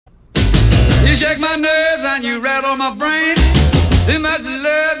You shake my nerves and you rattle my brain. Too much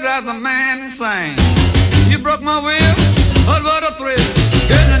love drives a man insane. You broke my will, but what a thrill.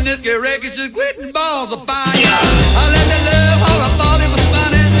 Getting this wreck is just quitting balls of fire. I let the love all I thought it was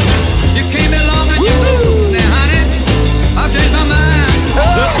funny. You came along and you moved me, honey. I've changed my mind,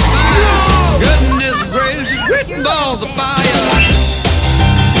 looks fine. Goodness gracious, quitting balls of fire.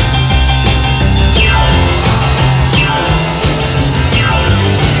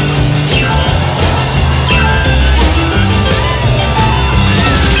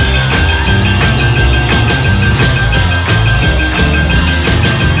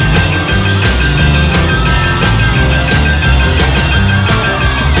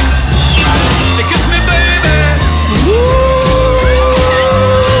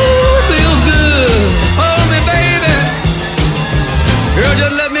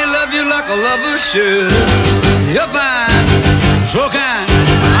 A lover should. You're fine, so kind.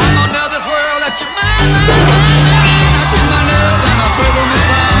 I'm under this world that you're mine. I took my nails and I twiddle my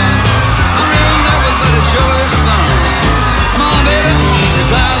thumb. I'm real nervous, but it sure is fun. Come on, baby, it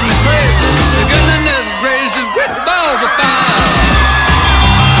drives me crazy. The goodness gracious, quit balls of fire.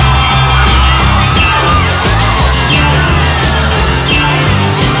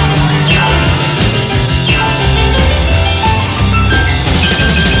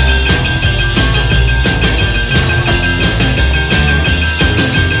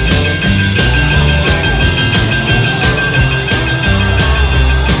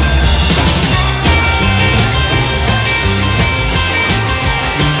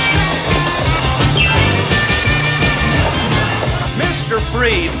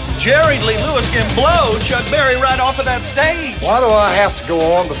 Jerry Lee Lewis can blow Chuck Berry right off of that stage. Why do I have to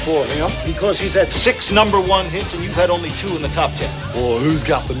go on before him? Because he's had 6 #1 hits and you've had only 2 in the top 10. Well, who's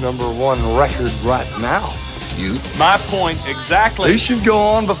got the #1 record right now? You. My point exactly. He should go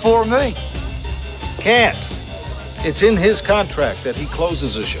on before me. Can't. It's in his contract that he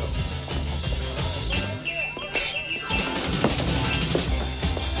closes a show.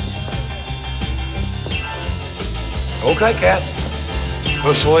 Okay, Cat.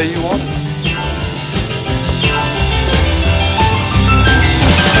 This way you want it.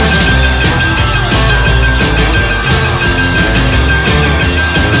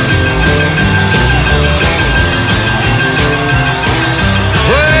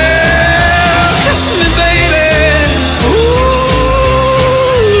 Well, kiss me, baby. Ooh,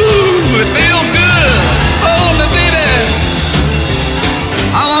 it feels good. Hold me, baby.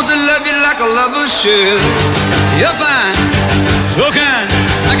 I want to love you like a lover should. You're fine, so kind.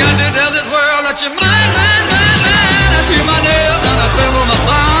 I got to tell this world that you're mine, mine, mine, mine. I chew my nails and I twiddle my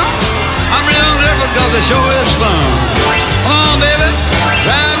thumb. I'm real nervous because the show is fun. Come on, baby,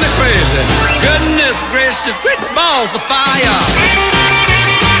 drive me crazy. Goodness gracious, quit balls of fire.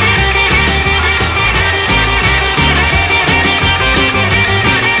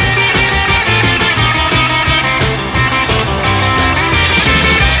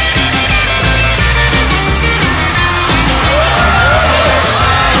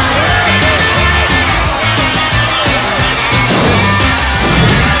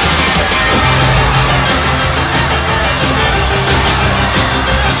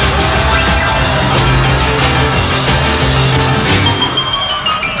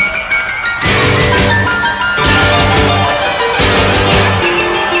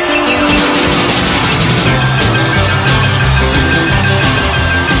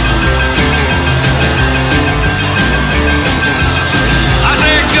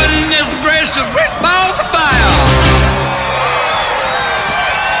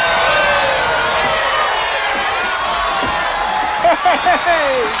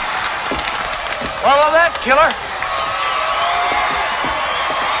 Follow that, killer.